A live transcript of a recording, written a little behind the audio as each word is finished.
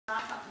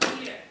laptop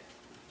computer.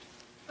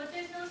 But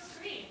there's no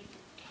screen.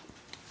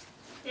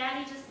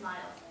 Daddy just smiled.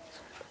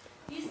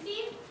 You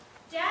see,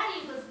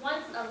 Daddy was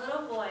once a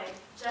little boy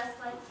just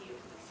like you.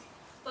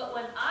 But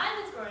when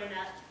I was growing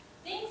up,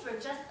 things were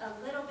just a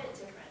little bit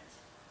different.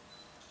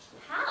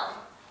 How?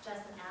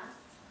 Justin asked.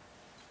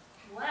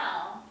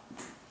 Well,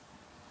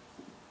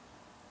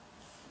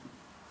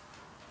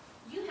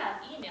 you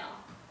have email.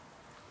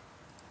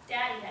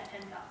 Daddy had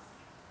pen pals.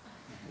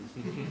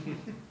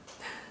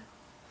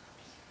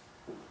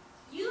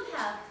 You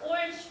have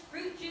orange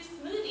fruit juice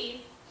smoothies.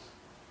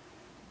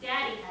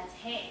 Daddy had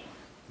hay.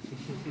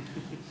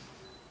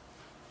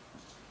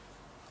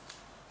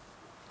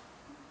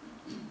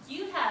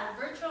 You have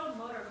virtual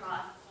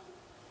motocross.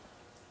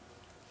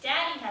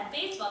 Daddy had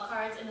baseball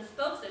cards in the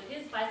spokes of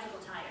his bicycle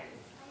tires.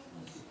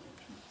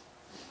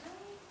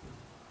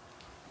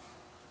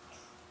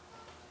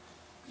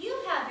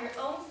 You have your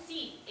own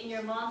seat in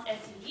your mom's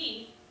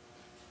SUV.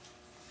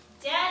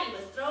 Daddy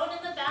was thrown in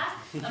the back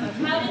of a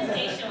crowded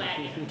station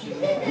wagon.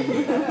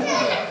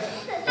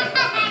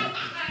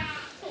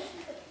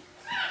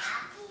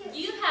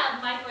 You have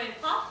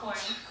microwave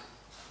popcorn.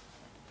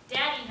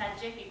 Daddy had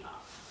Jiffy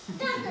Pop.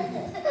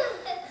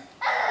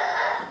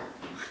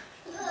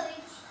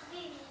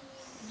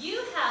 You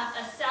have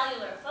a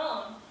cellular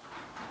phone.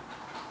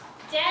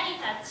 Daddy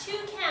had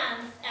 2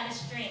 cans and a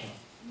string.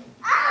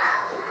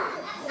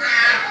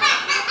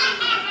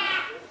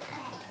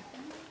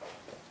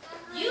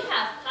 You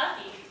have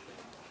Puffy.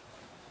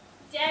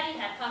 Daddy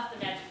had Puff the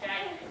Magic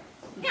Dragon.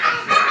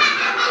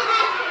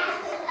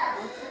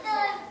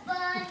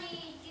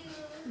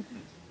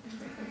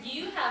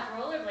 You have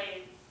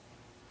rollerblades.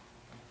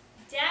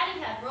 Daddy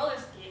had roller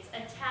skates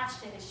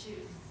attached to his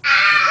shoes.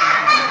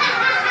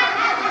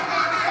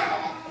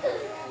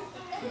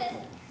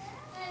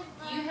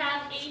 You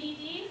have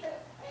ADD,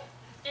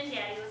 and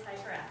Daddy was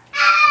hyperactive.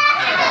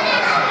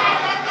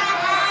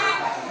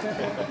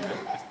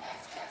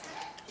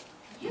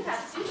 You have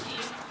sushi.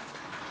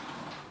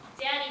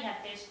 Daddy had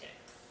fish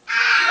sticks.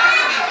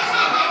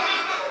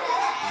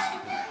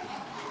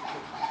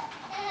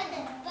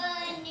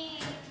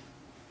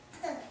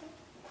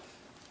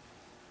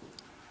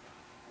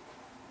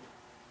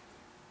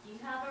 You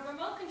have a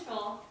remote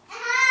control.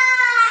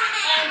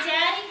 And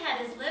Daddy had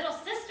his little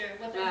sister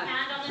with her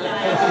hand on the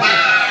dial.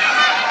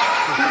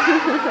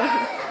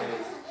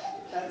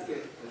 That's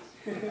good.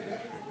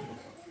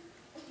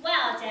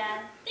 Well, Dad,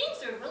 things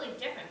were really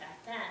different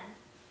back then.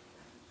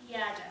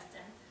 Yeah,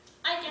 Justin,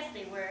 I guess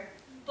they were.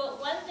 But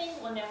one thing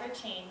will never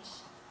change.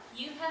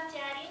 You have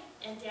Daddy,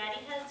 and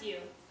Daddy has you,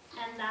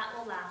 and that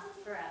will last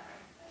forever.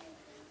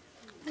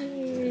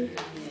 And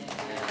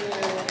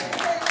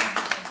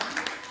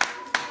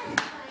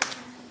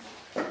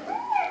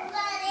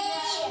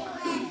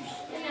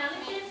now the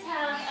kids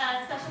have a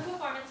special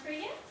performance for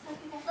you. So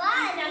please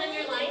stand on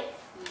your lights.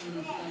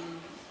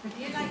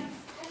 Your lights.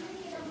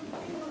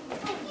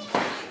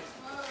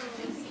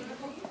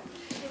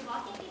 You're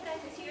walking, you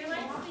guys to your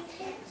lights, please.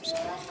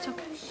 It's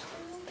okay.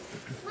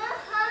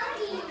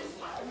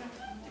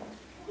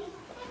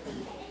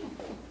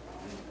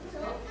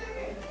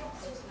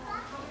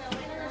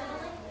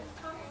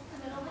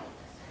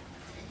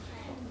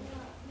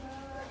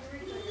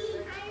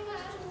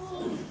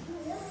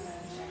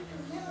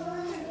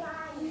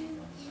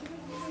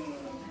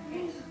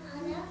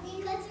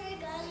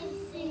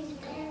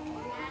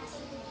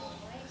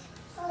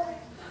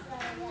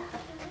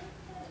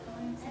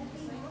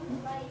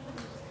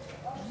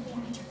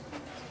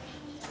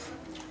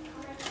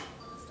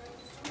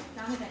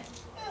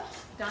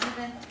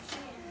 Donovan.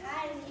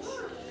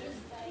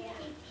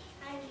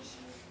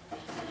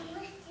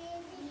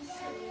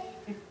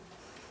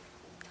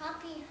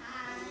 Puppy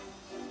high.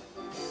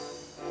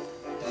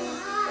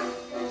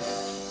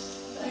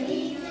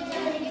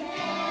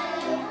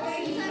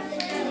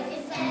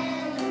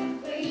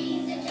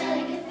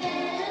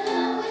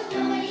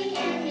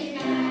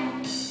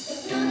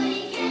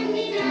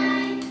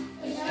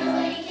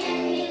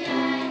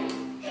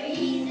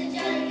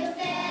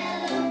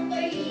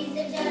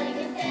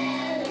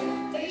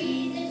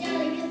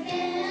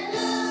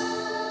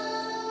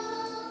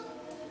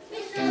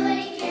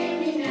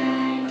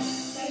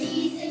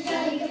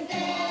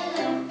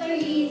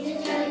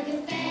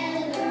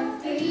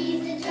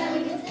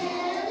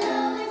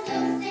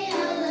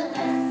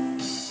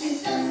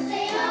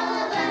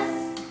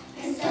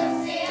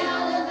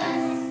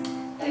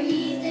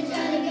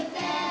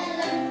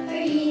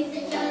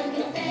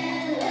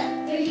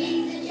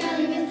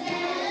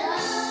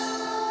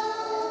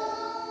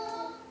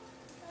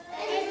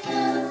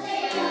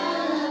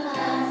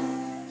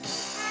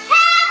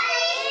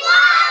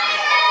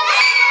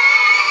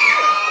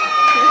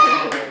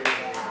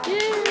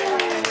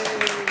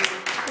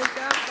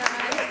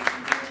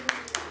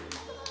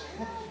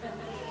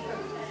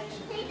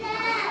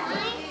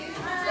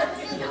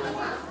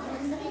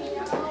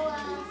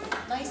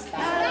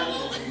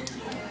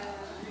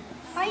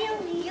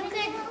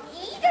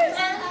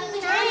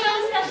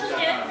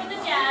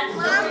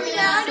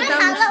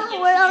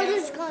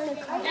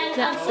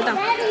 And sit down.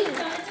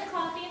 donuts and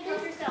coffee and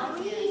help yourself.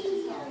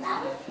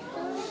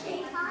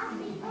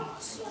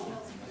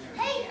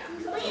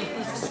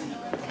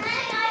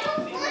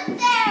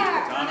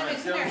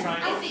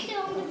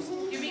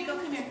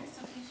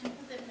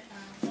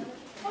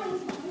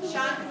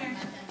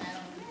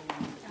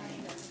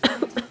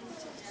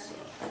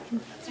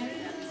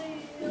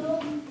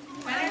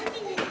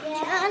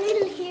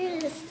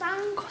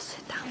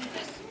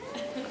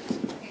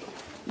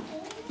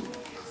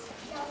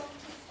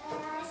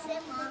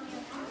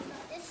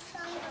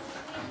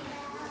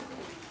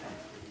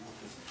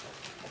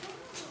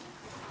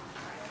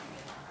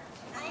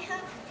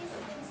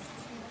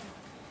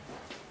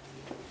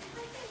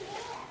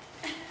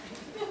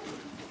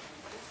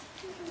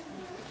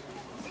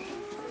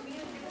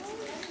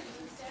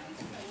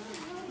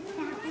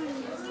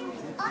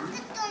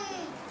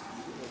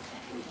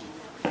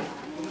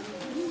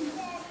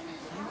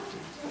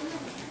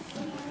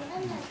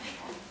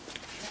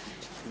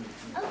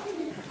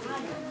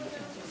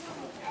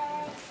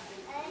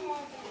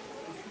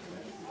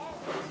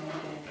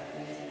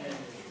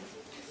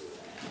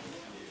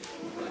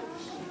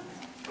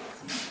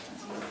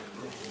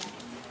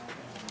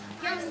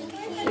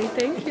 Say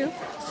thank you.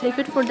 Save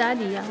it for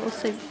Daddy. Yeah, we'll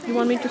save. You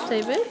want me to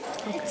save it?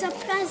 It's a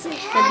present.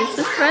 Yeah, this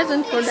is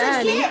present for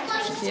Daddy.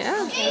 Gift.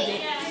 Yeah.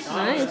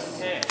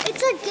 Nice.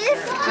 It's a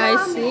gift.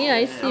 I see.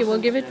 I see. We'll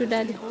give it to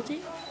Daddy. Hold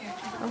it.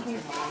 Okay.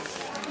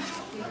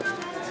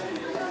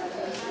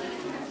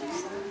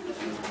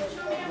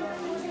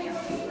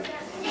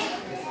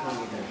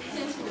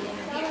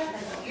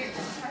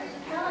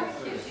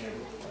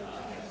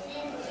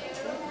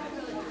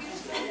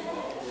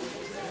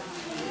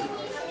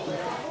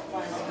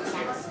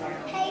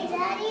 Hey,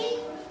 Daddy.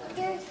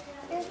 There's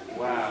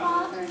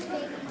Father's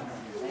Day.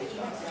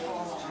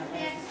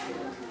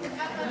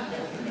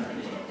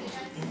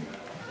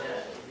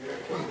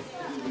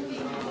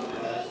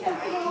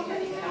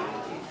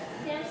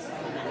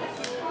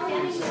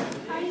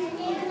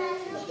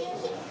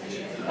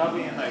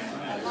 Probably in like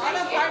A lot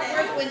of hard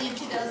work went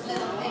into those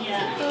little things.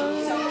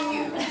 So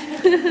cute.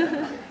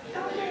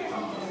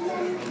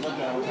 look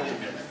at what kind of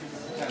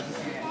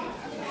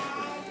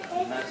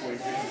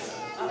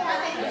I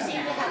think you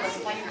seem to have a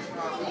spider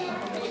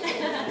problem.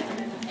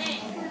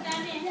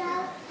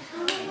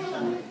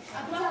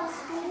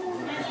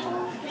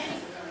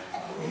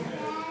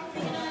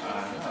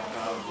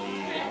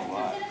 probably a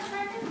lot.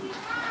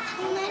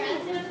 How many?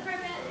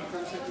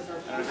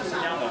 Just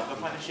sit down though, go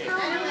find a shape.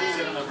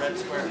 Sit on the red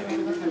square maybe.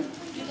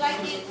 We'd like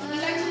to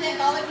thank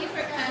all of you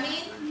for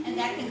coming, and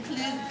that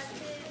concludes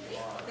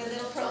the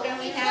little program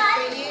we have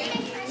for you.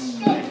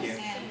 Thank you.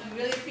 And we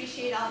really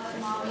appreciate all the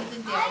mommies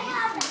and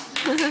daddies.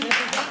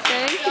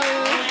 Thank you.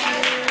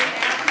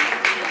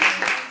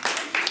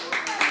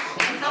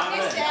 And help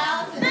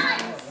yourselves.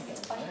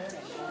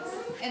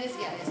 And it's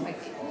quite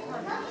cute. All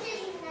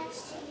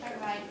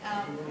right.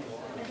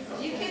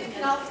 You kids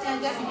can all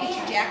stand up and get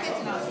your jackets,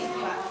 and I'll take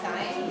you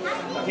outside.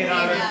 Okay,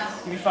 now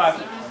give me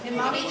 5. And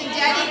mommies and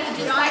daddies would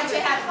just like to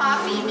have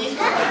coffee, maybe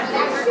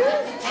whatever.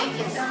 Thank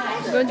you so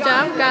much. Good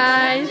job,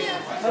 guys.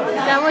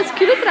 That was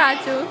cute,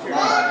 Raju.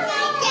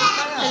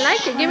 I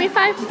like it. Give me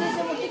 5.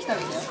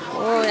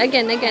 Oh,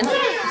 again.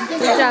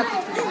 Good job.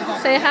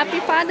 Say Happy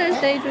Father's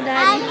Day to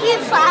Daddy. Happy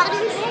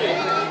Father's Day.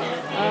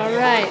 All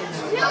right.